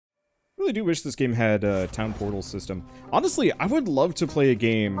really do wish this game had a town portal system. Honestly, I would love to play a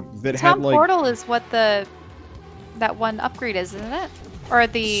game that had Town like portal is what that one upgrade is, isn't it? Or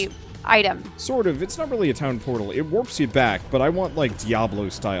the item. sort of. It's not really a town portal. It warps you back, but I want like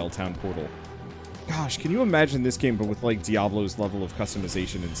Diablo-style town portal. Gosh, can you imagine this game, but with like Diablo's level of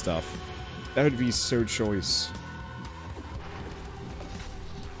customization and stuff? That would be so choice.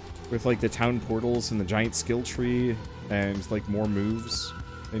 With like the town portals and the giant skill tree and like more moves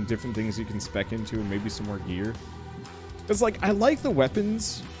and different things you can spec into and maybe some more gear. Because like I like the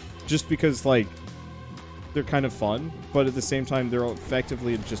weapons just because like they're kind of fun, but at the same time they're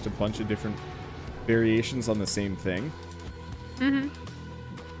effectively just a bunch of different variations on the same thing. Mm-hmm.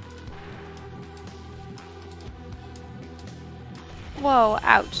 Whoa,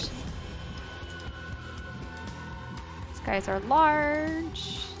 ouch. These guys are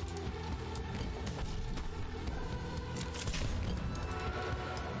large.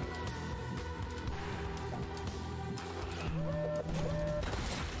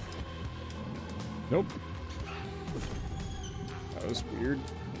 Nope. That was weird.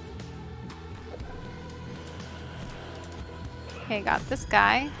 Okay, got this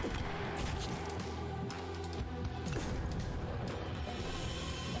guy.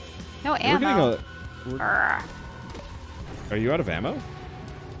 No ammo. Arrgh. Are you out of ammo?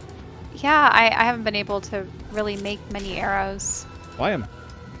 Yeah, I haven't been able to really make many arrows. Buy them.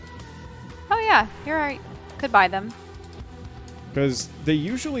 Oh yeah, you're right. Could buy them. Because they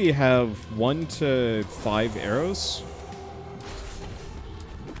usually have 1 to 5 arrows.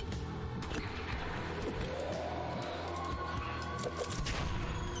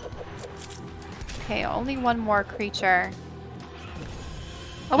 Okay, only one more creature.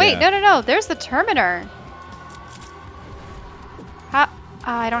 Oh wait, Yeah. no. There's the Terminator.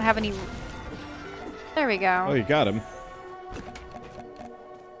 I don't have any. There we go. Oh, you got him.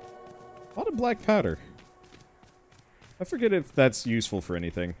 A lot of black powder. I forget if that's useful for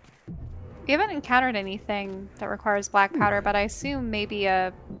anything. We haven't encountered anything that requires black powder, but I assume maybe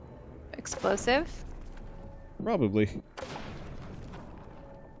a explosive. Probably.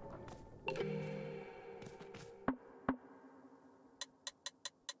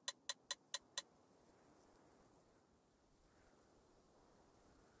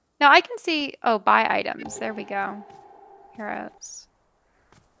 No, I can see. Oh, buy items. There we go. Heroes.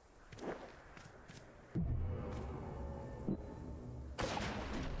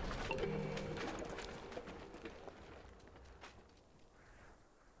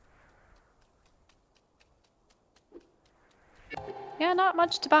 Yeah, not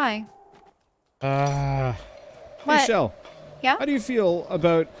much to buy. Hey, What? Chelle. Yeah? How do you feel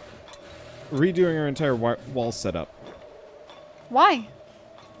about redoing our entire wall setup? Why?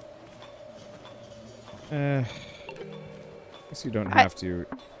 Guess you don't have to.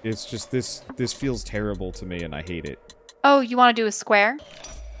 It's just this feels terrible to me and I hate it. Oh, you want to do a square?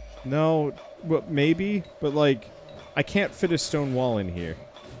 No, well, maybe, but like, I can't fit a stone wall in here.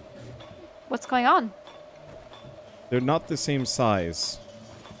 What's going on? They're not the same size.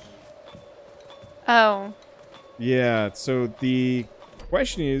 Oh. Yeah, so the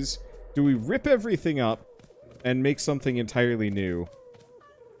question is, do we rip everything up and make something entirely new?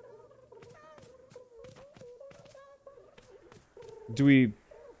 Do we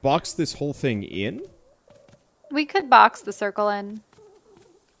box this whole thing in? We could box the circle in.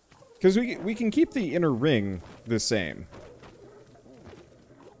 Because we can keep the inner ring the same.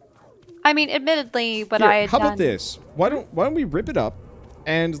 I mean, admittedly, what Here, I had how done... about this? Why don't we rip it up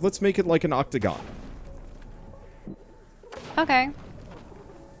and let's make it like an octagon? Okay.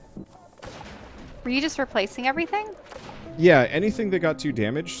 Were you just replacing everything? Yeah, anything that got too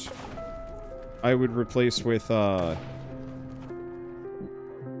damaged, I would replace with the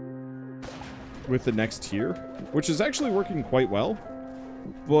next tier, which is actually working quite well,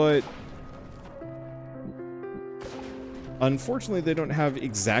 but unfortunately they don't have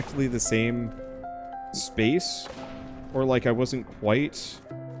exactly the same space, or like I wasn't quite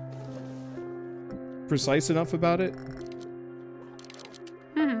precise enough about it.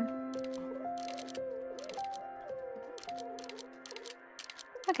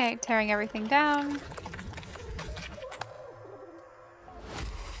 Okay, tearing everything down.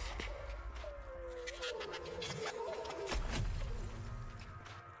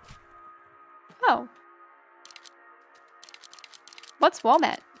 Oh. What's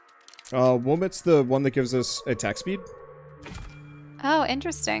Womet? Womet's the one that gives us attack speed. Oh,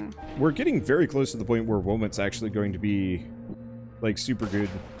 interesting. We're getting very close to the point where Womet's actually going to be, like, super good.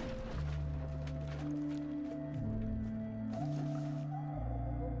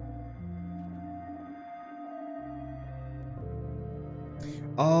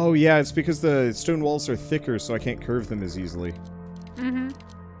 Oh, yeah, it's because the stone walls are thicker, so I can't curve them as easily. Mm-hmm.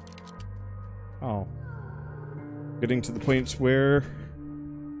 Oh. Getting to the point where...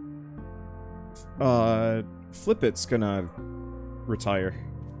 Flip It's gonna retire.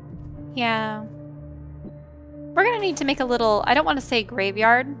 Yeah. We're gonna need to make a little, I don't want to say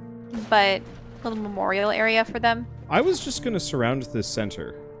graveyard, but a little memorial area for them. I was just gonna surround the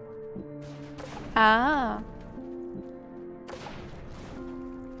center. Ah.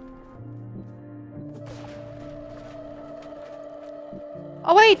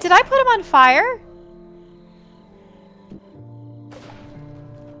 Oh wait, did I put him on fire?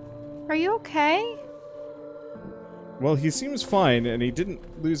 Are you okay? Well, he seems fine, and he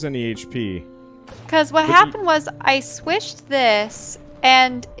didn't lose any HP. Because what happened was I swished this,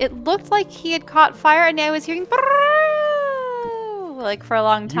 and it looked like he had caught fire, and I was hearing like for a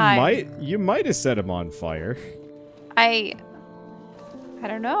long time. You might have set him on fire. I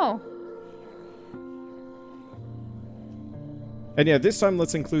don't know. And yeah, this time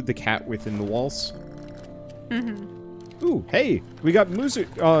let's include the cat within the walls. Mm-hmm. Ooh, hey, we got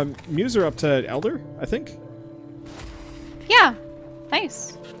Muser up to Elder, I think. Yeah,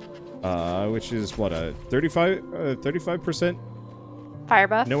 nice. Which is what, a 35% Fire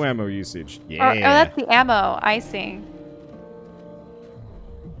buff. no ammo usage. Yeah. Oh, that's the ammo. I see.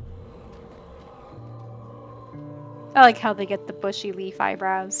 I like how they get the bushy leaf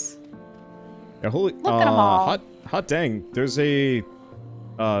eyebrows. Yeah, holy, Look at 'em all. hot dang. There's a,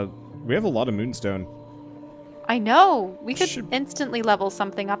 we have a lot of moonstone. I know. We could instantly level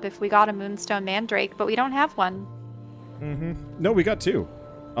something up if we got a moonstone mandrake, but we don't have one. Mm-hmm. No, we got two.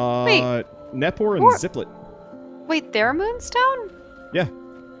 Wait. Nepor and Ziplet. Wait, they're moonstone? Yeah.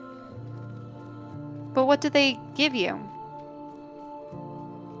 But what do they give you?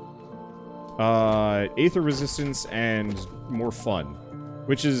 Aether resistance and more fun.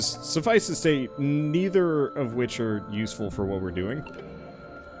 Which is, suffice to say, neither of which are useful for what we're doing.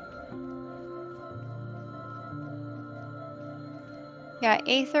 Yeah,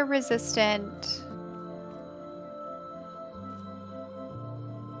 aether resistant.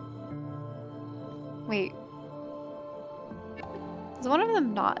 Wait. Is one of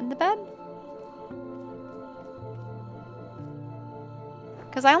them not in the bed?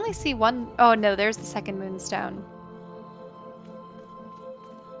 Because I only see one. Oh no, there's the second moonstone.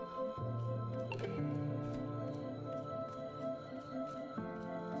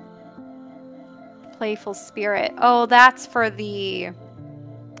 Playful spirit. Oh, that's for the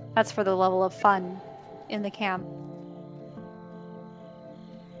level of fun in the camp.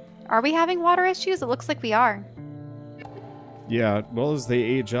 Are we having water issues? It looks like we are. Yeah, well as they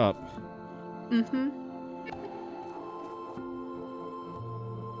age up. Mm-hmm.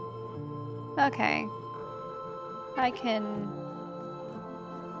 Okay. I can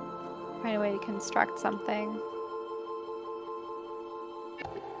find a way to construct something.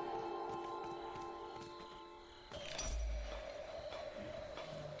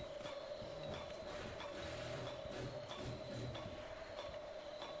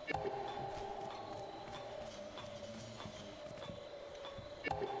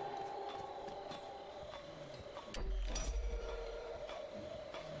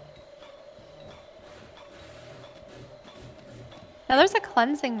 Now there's a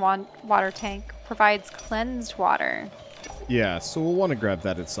cleansing water tank. Provides cleansed water. Yeah, so we'll want to grab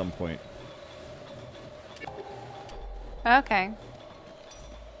that at some point. Okay.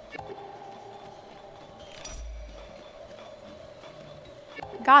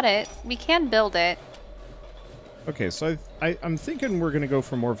 Got it. We can build it. Okay, so I'm thinking we're going to go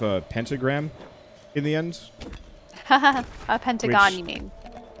for more of a pentagram in the end. A pentagon, you mean?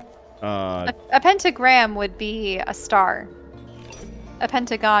 A pentagram would be a star. A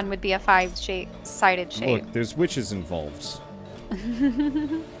pentagon would be a five-sided shape. Look, there's witches involved.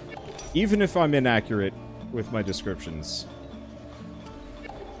 Even if I'm inaccurate with my descriptions.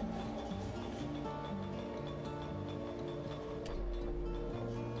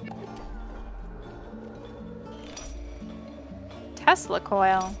 Tesla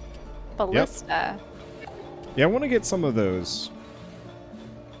coil. Ballista. Yep. Yeah, I want to get some of those.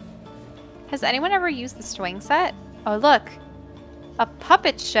 Has anyone ever used the swing set? Oh, look. A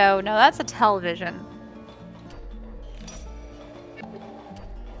puppet show. No, that's a television.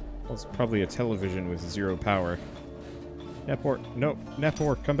 Well, it's probably a television with 0 power. Nepor. No,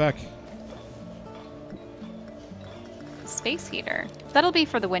 Nepor, come back. Space heater. That'll be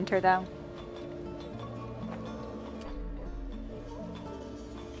for the winter, though.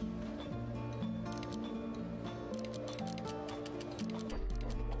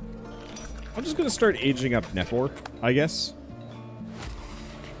 I'm just gonna start aging up Nepor, I guess.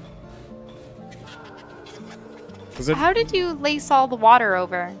 How did you lace all the water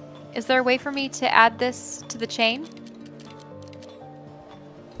over? Is there a way for me to add this to the chain?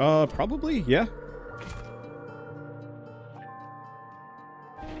 Probably, yeah.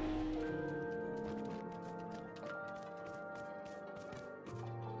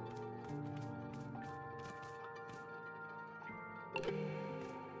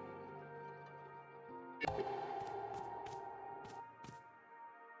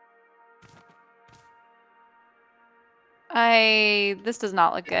 This does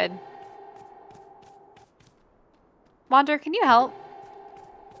not look good. Wander, can you help?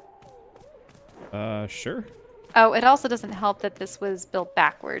 Sure. Oh, it also doesn't help that this was built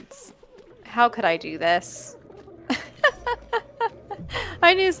backwards. How could I do this?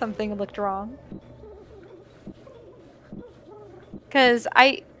 I knew something looked wrong. Because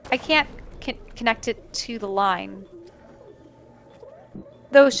I can't connect it to the line.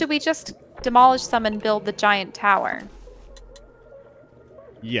 Though, should we just demolish some and build the giant tower?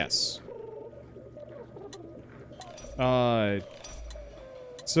 Yes.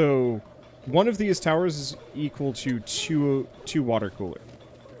 So one of these towers is equal to two water coolers.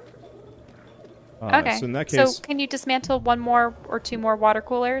 Okay. So in that case, so can you dismantle one more or two more water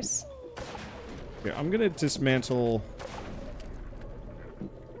coolers? Yeah, I'm gonna dismantle.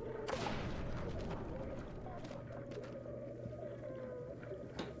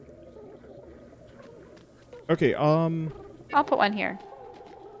 Okay. I'll put one here.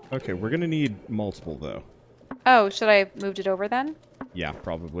 Okay, we're gonna need multiple though. Oh, should I have moved it over then? Yeah,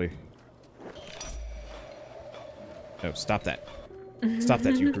 probably. No, stop that. Stop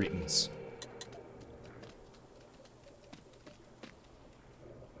that, you cretins.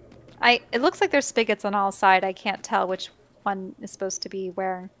 It looks like there's spigots on all sides. I can't tell which one is supposed to be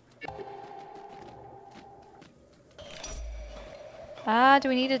where. Do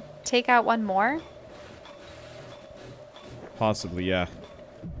we need to take out one more? Possibly, yeah.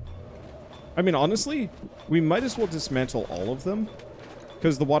 I mean, honestly, we might as well dismantle all of them,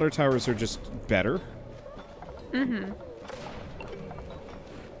 because the water towers are just better. Mm-hmm.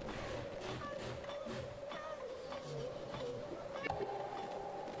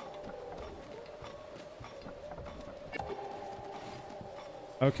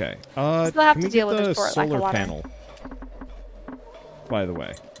 Okay. Still have can to we deal get with the it for lack of solar water. panel? By the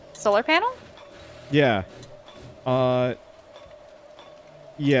way. Solar panel? Yeah.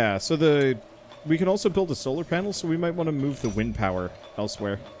 Yeah, so we can also build a solar panel, so we might want to move the wind power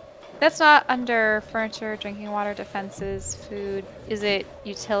elsewhere. That's not under furniture, drinking water, defenses, food. Is it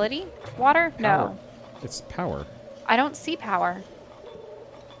utility? Water? Power. No. It's power. I don't see power.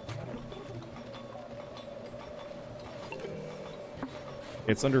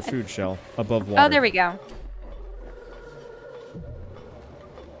 Oh, It's under food, Chelle, above water. Oh, there we go.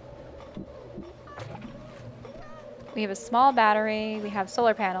 We have a small battery. We have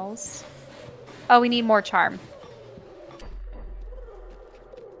solar panels. Oh, we need more charm.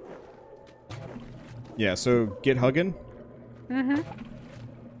 Yeah, so get hugging. Mm-hmm.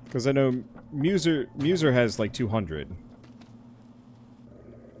 Because I know Muser has like 200.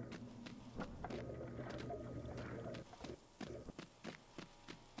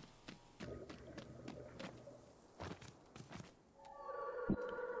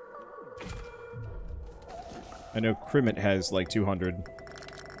 I know Crimit has like 200.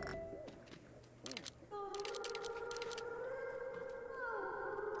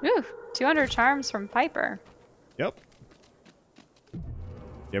 Ooh, 200 charms from Piper. Yep.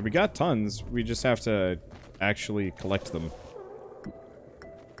 Yeah, we got tons. We just have to actually collect them.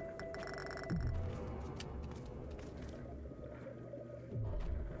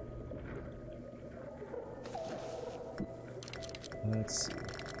 Let's see.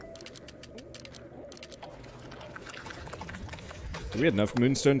 We had enough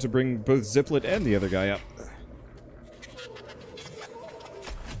moonstone to bring both Ziplet and the other guy up.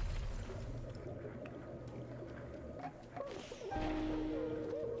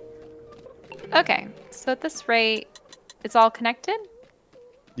 Okay, so at this rate, it's all connected?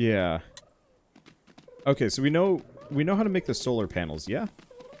 Yeah. Okay, so we know how to make the solar panels, yeah?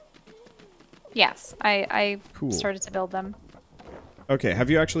 Yes, I Cool. started to build them. Okay, have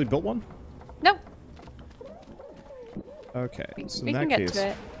you actually built one? Nope. Okay, so We in can that get case, to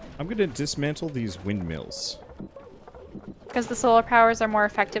it. I'm gonna dismantle these windmills. Because the solar powers are more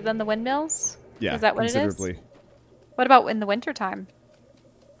effective than the windmills? Yeah, Is that what it is? considerably. What about in the wintertime?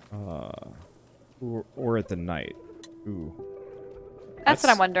 Or at the night. Ooh. That's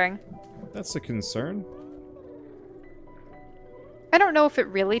what I'm wondering. That's a concern. I don't know if it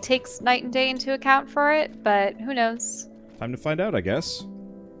really takes night and day into account for it, but who knows? Time to find out, I guess.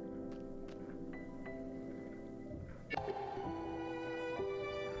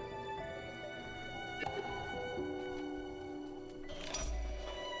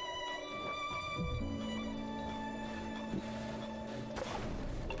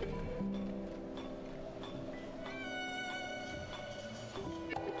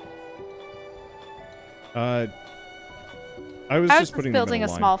 I was just putting building them in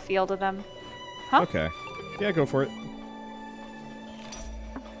a line. small field of them. Huh? Okay. Yeah, go for it.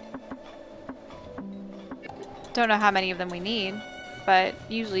 Don't know how many of them we need, but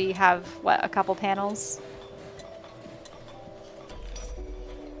usually you have, what, a couple panels?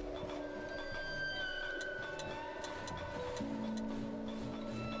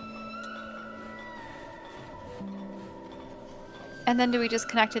 And then do we just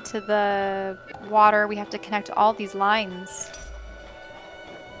connect it to the water? We have to connect all these lines.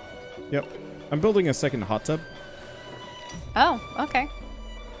 Yep. I'm building a second hot tub. Oh, okay.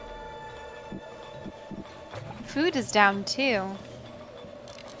 Food is down too.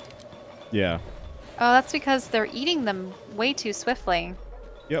 Yeah. Oh, that's because they're eating them way too swiftly.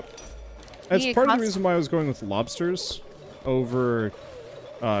 Yep. That's part of the reason why I was going with lobsters over...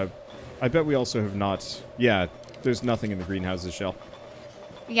 I bet we also have not... Yeah, there's nothing in the greenhouses, Chelle.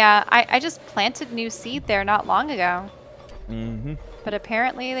 Yeah, I just planted new seed there not long ago. Mm-hmm. But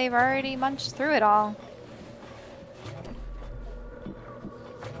apparently they've already munched through it all.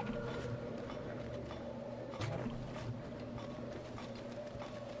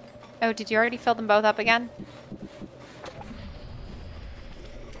 Oh, did you already fill them both up again?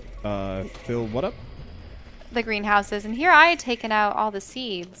 Fill what up? The greenhouses. And here I had taken out all the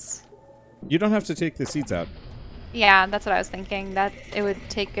seeds. You don't have to take the seeds out. Yeah, that's what I was thinking. That it would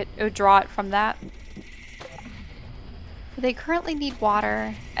take it, it would draw it from that. They currently need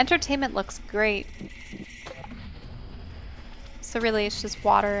water. Entertainment looks great. So really it's just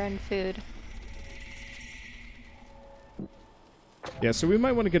water and food. Yeah, so we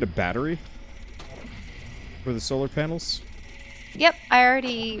might want to get a battery for the solar panels. Yep, I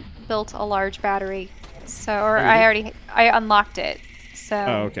already built a large battery. So, or Oh, I unlocked it. So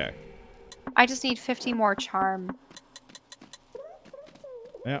Oh, okay. I just need 50 more charm.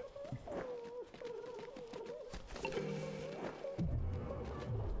 Yeah.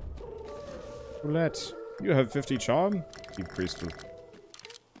 Roulette, you have 50 charm? Keep crystal.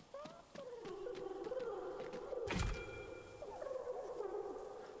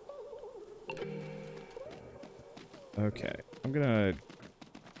 Okay, I'm gonna...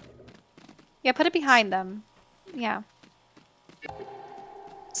 Yeah, put it behind them. Yeah.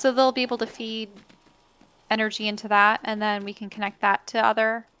 So they'll be able to feed energy into that, and then we can connect that to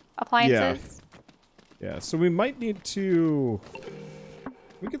other appliances. Yeah, so we might need to...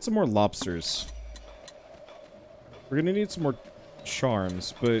 We get some more lobsters. We're gonna need some more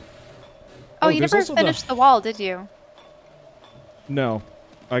charms, but... Oh, you never finished the wall, did you? No,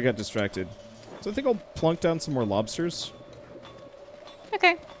 I got distracted. So I think I'll plunk down some more lobsters.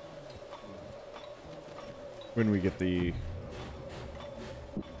 Okay. When we get the...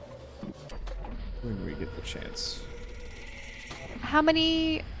 When we get the chance. How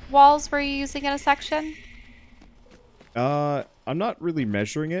many walls were you using in a section? I'm not really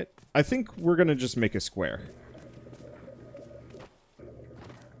measuring it. I think we're gonna just make a square.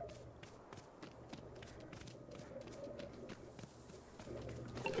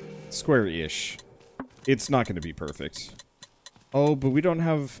 Square-ish. It's not gonna be perfect. Oh, but we don't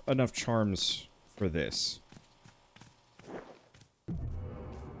have enough charms for this.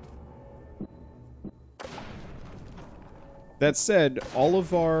 That said, all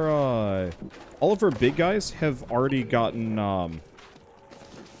of our big guys have already gotten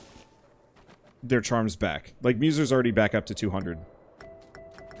their charms back. Like Muser's already back up to 200.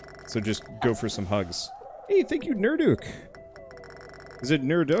 So just go for some hugs. Hey, thank you, Nerduk. Is it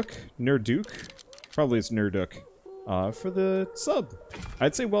Nerduk? Nerduk? Probably it's Nerduk. For the sub.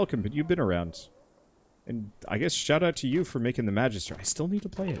 I'd say welcome, but you've been around. And I guess shout out to you for making the Magister. I still need to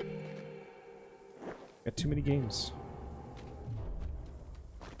play it. Got too many games.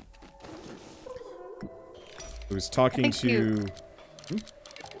 I was talking to...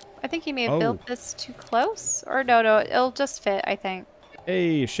 I think you may have built this too close. Or no, it'll just fit, I think.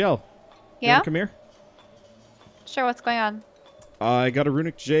 Hey, Chelle. Yeah? You wanna come here? Sure, what's going on? I got a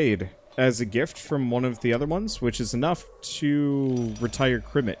runic jade as a gift from one of the other ones, which is enough to retire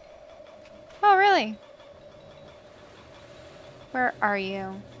Crimit. Oh, really? Where are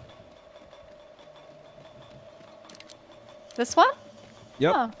you? This one?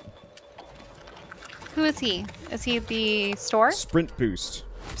 Yep. Oh. Who is he? Is he the store? Sprint boost.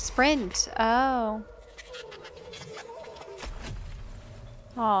 Sprint. Oh.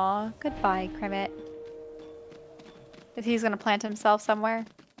 Aw, goodbye, Crimit. If he's gonna plant himself somewhere.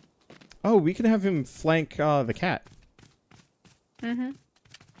 Oh, we can have him flank the cat. Mm-hmm.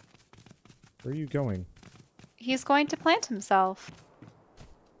 Where are you going? He's going to plant himself.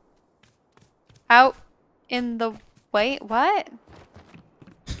 Out in the way? What?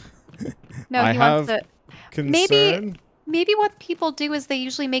 No, concern. Maybe what people do is they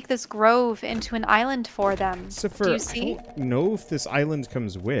usually make this grove into an island for them. Do you see? I don't know if this island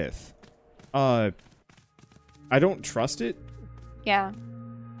comes with. I don't trust it. Yeah.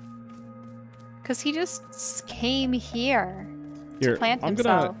 Because he just came here to plant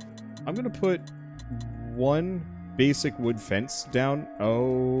himself. I'm gonna put one basic wood fence down.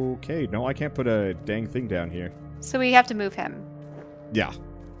 Okay, no, I can't put a dang thing down here. So we have to move him. Yeah.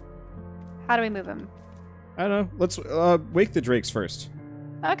 How do we move him? I don't know. Let's wake the drakes first.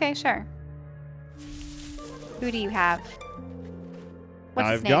 Okay, sure. Who do you have? What's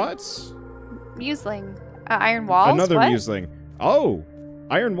his name? I've got Museling. Iron walls? Another what? Museling. Oh!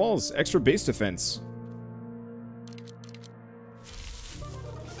 Iron walls. Extra base defense.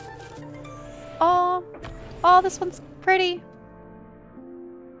 Oh, this one's pretty.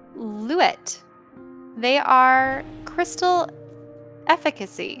 Luet. They are crystal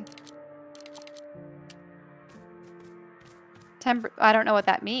efficacy. I don't know what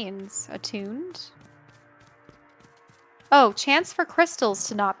that means. Attuned? Oh, chance for crystals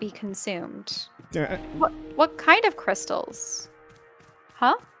to not be consumed. What kind of crystals?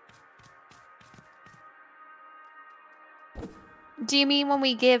 Huh? Do you mean when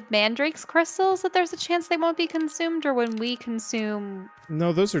we give mandrakes crystals that there's a chance they won't be consumed, or when we consume...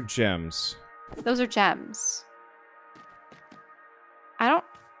 No, those are gems. Those are gems.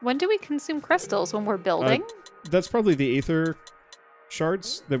 When do we consume crystals? When we're building? That's probably the aether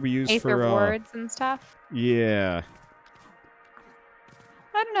shards that we use for... Aether wards and stuff? Yeah.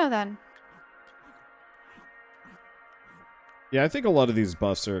 I don't know then. Yeah, I think a lot of these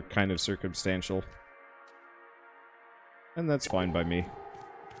buffs are kind of circumstantial. And that's fine by me.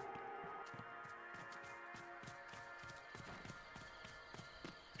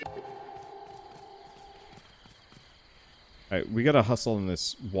 Alright, we gotta hustle in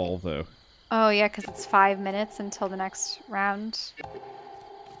this wall, though. Oh, yeah, because it's 5 minutes until the next round.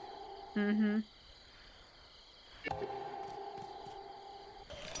 Mm-hmm.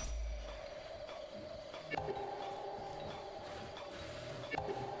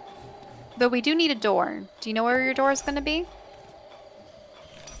 Though we do need a door. Do you know where your door is going to be?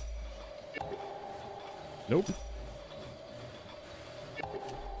 Nope.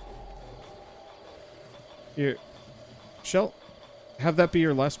 Here. Chelle, have that be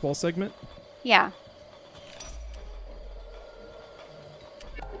your last wall segment? Yeah.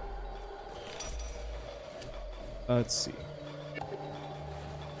 Let's see.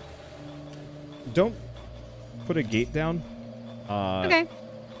 Don't put a gate down. Okay.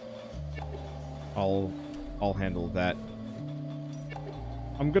 I'll handle that.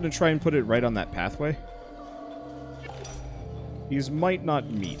 I'm gonna try and put it right on that pathway. These might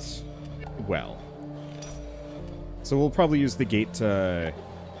not meet well. So we'll probably use the gate to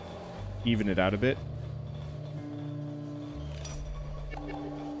even it out a bit.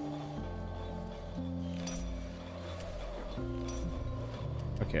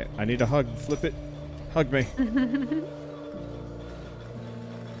 Okay, I need a hug. Flip it. Hug me.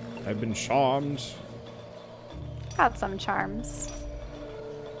 I've been charmed. Got some charms.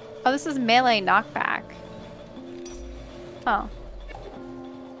 Oh, this is melee knockback. Oh.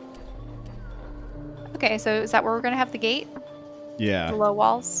 Okay, so is that where we're gonna have the gate? Yeah. The low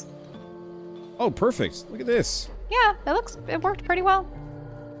walls? Oh, perfect. Look at this. Yeah, it worked pretty well.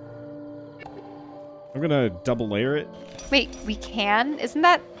 I'm gonna double layer it. Wait, we can? Isn't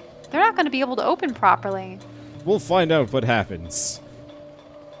that... They're not gonna be able to open properly. We'll find out what happens.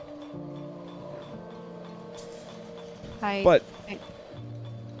 I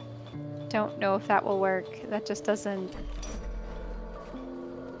don't know if that will work. That just doesn't...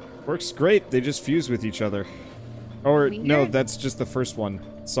 Works great. They just fuse with each other. Or, no, that's just the first one.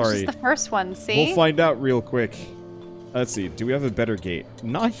 Sorry. Just the first one, see? We'll find out real quick. Let's see. Do we have a better gate?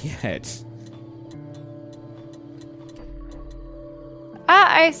 Not yet.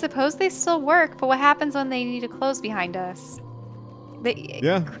 I suppose they still work, but what happens when they need to close behind us?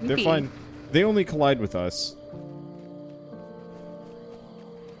 Yeah, they're fine. They only collide with us.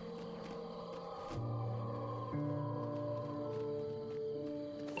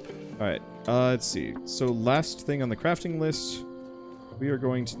 Alright, let's see. So last thing on the crafting list, we are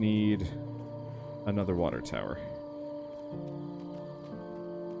going to need another water tower.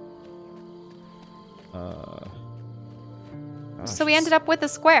 So we ended up with a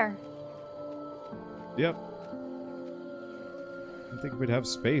square. Yep. I didn't think we'd have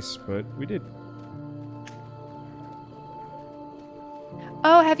space, but we did.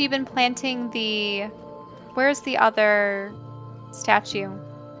 Oh, have you been planting the... Where's the other statue?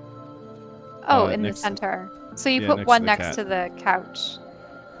 Oh, in the center. So you put one next to the couch.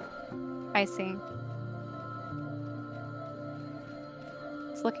 I see.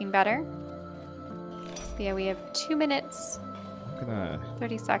 That's looking better. Yeah, we have 2 minutes.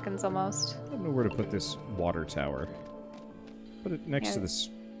 30 seconds almost. I don't know where to put this water tower. Put it next to this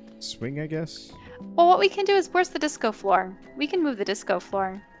swing, I guess? Well, what we can do is, where's the disco floor? We can move the disco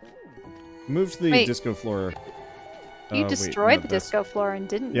floor. Moved the disco floor. You destroyed the disco floor and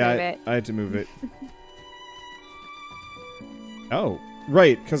didn't move it. I had to move it. Oh,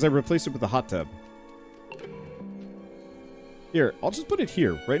 right, because I replaced it with a hot tub. Here, I'll just put it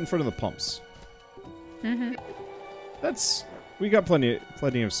here, right in front of the pumps. Mm-hmm. We got plenty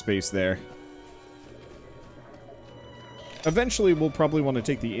of space there. Eventually, we'll probably want to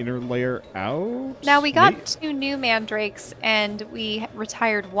take the inner layer out. Now, we got 2 new mandrakes, and we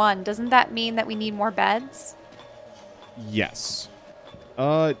retired 1. Doesn't that mean that we need more beds? Yes.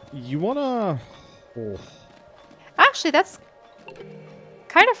 You wanna... Oh. Actually, that's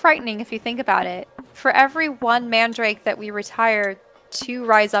kind of frightening if you think about it. For every 1 mandrake that we retire, 2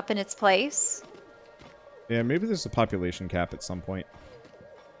 rise up in its place. Yeah, maybe there's a population cap at some point.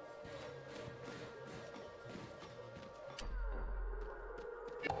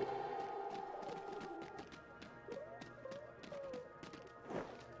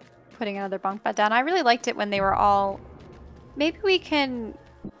 Putting another bunk bed down. I really liked it when they were all... Maybe we can...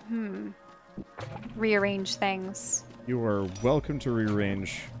 rearrange things. You are welcome to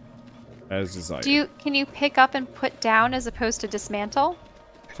rearrange as desired. Can you pick up and put down as opposed to dismantle?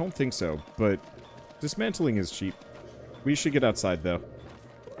 I don't think so, but dismantling is cheap. We should get outside, though.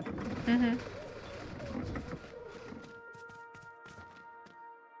 Mm-hmm.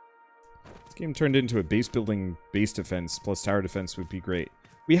 This game turned into a base building, base defense plus tower defense would be great.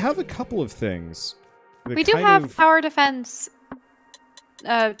 We have a couple of things. We do have tower defense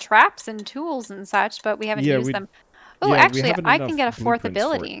traps and tools and such, but we haven't used them. Oh, actually, I can get a 4th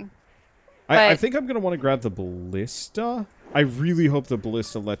ability. I think I'm going to want to grab the ballista. I really hope the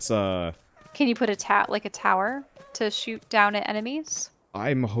ballista lets... Can you put a tower to shoot down at enemies?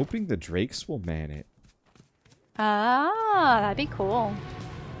 I'm hoping the drakes will man it. Ah, that'd be cool.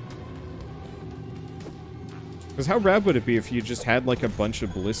 Because how rad would it be if you just had like a bunch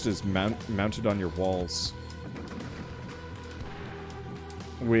of ballistas mounted on your walls?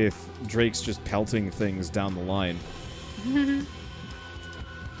 With drakes just pelting things down the line.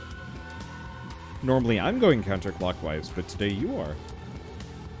 Normally I'm going counterclockwise, but today you are.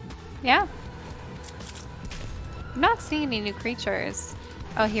 Yeah. I'm not seeing any new creatures.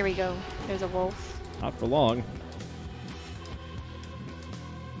 Oh, here we go. There's a wolf. Not for long.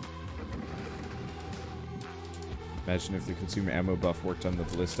 Imagine if the consume ammo buff worked on the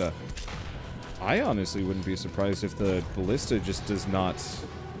ballista. I honestly wouldn't be surprised if the ballista just does not...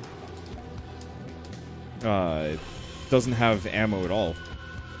 doesn't have ammo at all.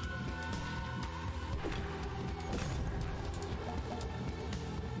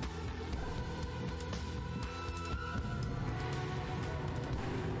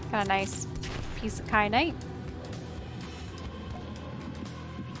 Got a nice piece of kyanite.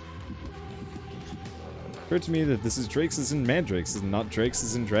 Occurred to me that this is Drakes as in Mandrakes and not Drakes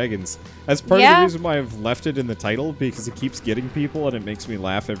as in Dragons. That's part of the reason why I've left it in the title, because it keeps getting people and it makes me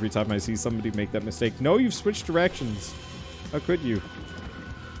laugh every time I see somebody make that mistake. No, you've switched directions. How could you?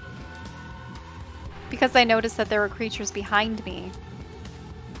 Because I noticed that there were creatures behind me.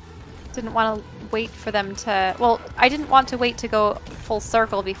 Didn't want to wait for them to... Well, I didn't want to wait to go full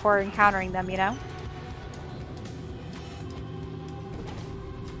circle before encountering them, you know?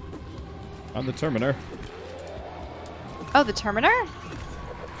 On the Terminator. Oh, the Terminator?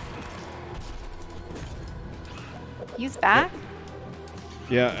 He's back?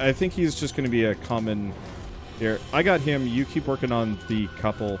 Yeah, I think he's just going to be a common... Here, I got him. You keep working on the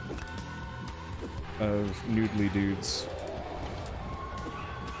couple of noodly dudes.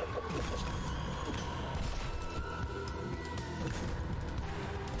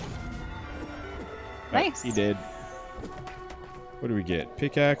 Nice. He did. What do we get?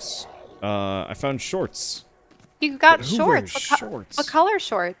 Pickaxe. I found shorts. You got shorts. Shorts. What color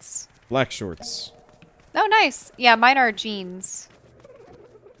shorts? Black shorts. Oh, nice. Yeah, mine are jeans.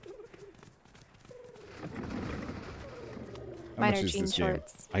 Mine are jean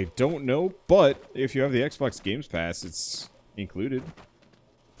shorts. I don't know, but if you have the Xbox Games Pass, it's included.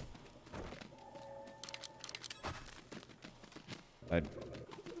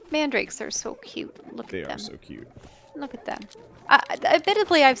 Mandrakes are so cute. Look at them. They are so cute. Look at them.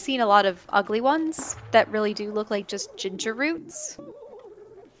 Admittedly, I've seen a lot of ugly ones that really do look like just ginger roots.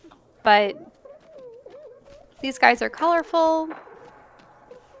 But these guys are colorful.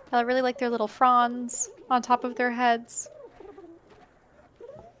 I really like their little fronds on top of their heads.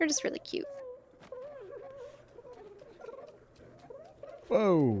 They're just really cute.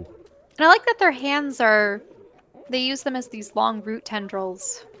 Whoa. And I like that their hands are... They use them as these long root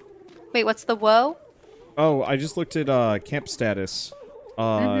tendrils. Wait, what's the whoa? Oh, I just looked at camp status.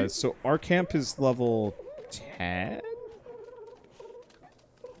 So our camp is level 10?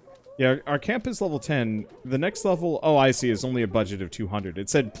 Yeah, our camp is level 10. The next level, oh, I see, is only a budget of 200. It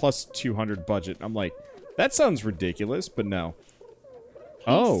said plus 200 budget. I'm like, that sounds ridiculous, but no.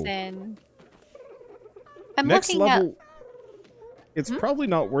 Hasten. I'm Next looking level, it's probably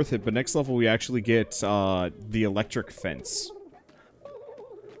not worth it, but next level we actually get the electric fence.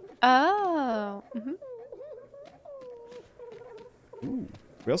 Oh. Ooh.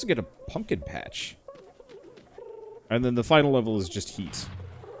 We also get a pumpkin patch. And then the final level is just heat.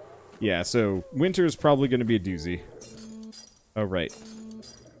 Yeah, so winter is probably going to be a doozy. Oh, right.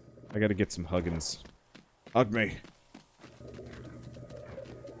 I gotta get some huggins. Hug me.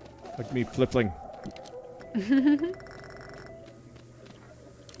 Hug me, Flipling.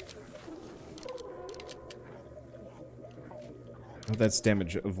 Oh, that's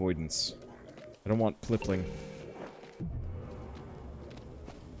damage avoidance. I don't want Flipling.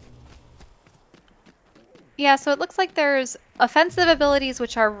 Yeah, so it looks like there's offensive abilities,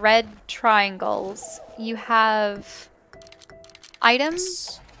 which are red triangles. You have item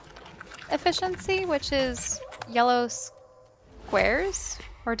efficiency, which is yellow squares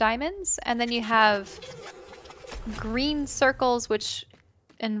or diamonds. And then you have green circles, which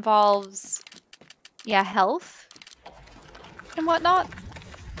involves, yeah, health and whatnot.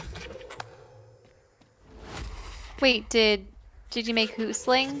 Wait, did you make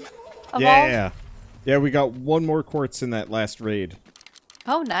Hoosling evolve? Yeah. Yeah, we got one more quartz in that last raid.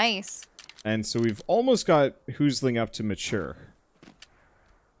 Oh, nice. And so we've almost got Hoosling up to mature.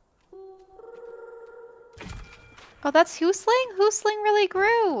 Oh, that's Hoosling? Hoosling really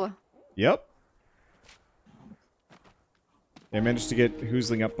grew. Yep. I managed to get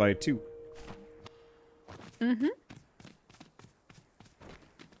Hoosling up by 2.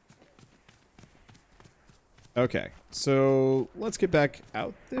 Okay, so let's get back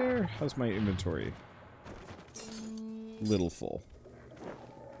out there. How's my inventory? Little full.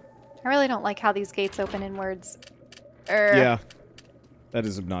 I really don't like how these gates open inwards. Yeah, that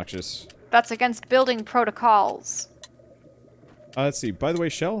is obnoxious. That's against building protocols. Let's see. By the way,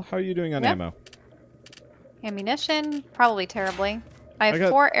 Chelle, how are you doing on ammo? Ammunition, probably terribly. I have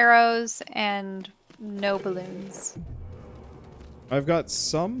 4 arrows and no balloons. I've got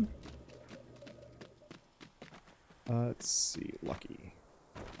some. Let's see. Lucky.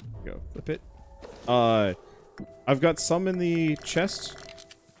 Go. Flip it. I've got some in the chest.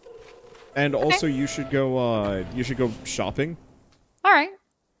 And also you should go shopping. Alright.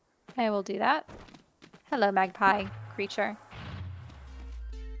 I will do that. Hello, magpie creature.